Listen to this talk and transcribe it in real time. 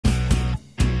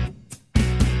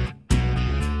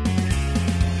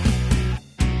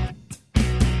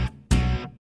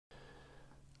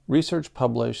Research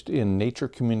published in Nature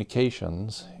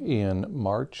Communications in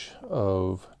March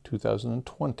of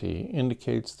 2020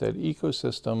 indicates that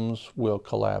ecosystems will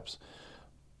collapse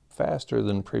faster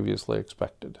than previously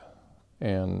expected.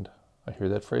 And I hear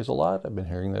that phrase a lot. I've been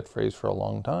hearing that phrase for a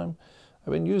long time.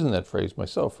 I've been using that phrase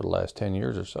myself for the last 10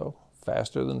 years or so.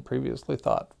 Faster than previously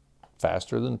thought,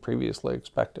 faster than previously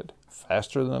expected,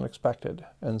 faster than expected,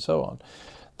 and so on.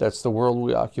 That's the world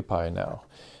we occupy now.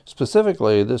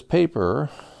 Specifically, this paper,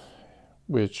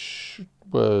 which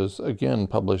was again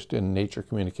published in Nature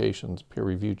Communications,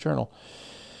 peer-reviewed journal,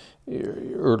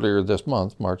 earlier this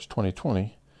month, March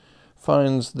 2020,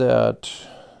 finds that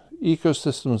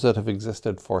ecosystems that have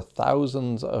existed for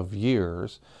thousands of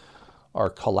years are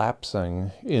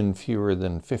collapsing in fewer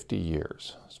than 50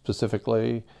 years.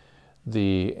 Specifically,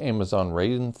 the Amazon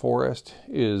rainforest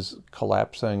is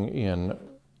collapsing in,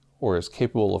 or is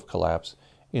capable of collapse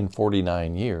in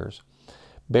 49 years.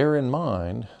 Bear in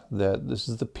mind that this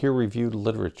is the peer-reviewed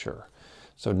literature.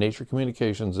 So Nature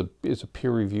Communications is a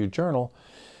peer-reviewed journal,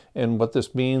 and what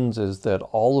this means is that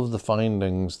all of the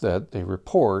findings that they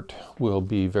report will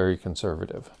be very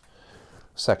conservative.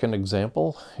 Second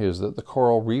example is that the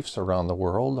coral reefs around the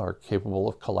world are capable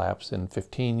of collapse in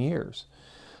 15 years.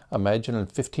 Imagine in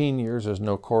 15 years there's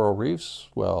no coral reefs.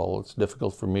 Well, it's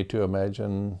difficult for me to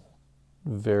imagine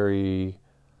very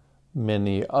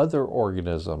many other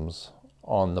organisms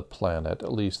on the planet,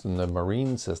 at least in the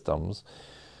marine systems,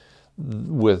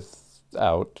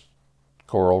 without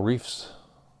coral reefs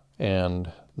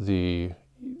and the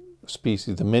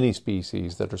species, the many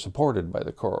species that are supported by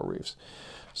the coral reefs.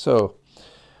 So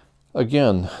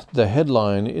again, the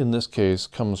headline in this case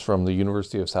comes from the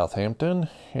University of Southampton,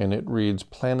 and it reads,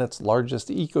 "Planet's largest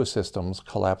ecosystems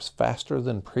collapse faster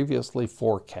than previously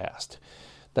forecast."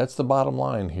 That's the bottom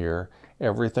line here.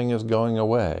 Everything is going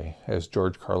away, as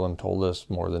George Carlin told us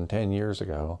more than 10 years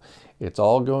ago. It's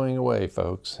all going away,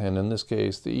 folks. And in this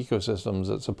case, the ecosystems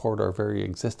that support our very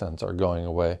existence are going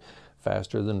away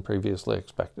faster than previously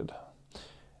expected.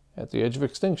 At the edge of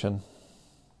extinction,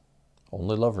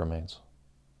 only love remains.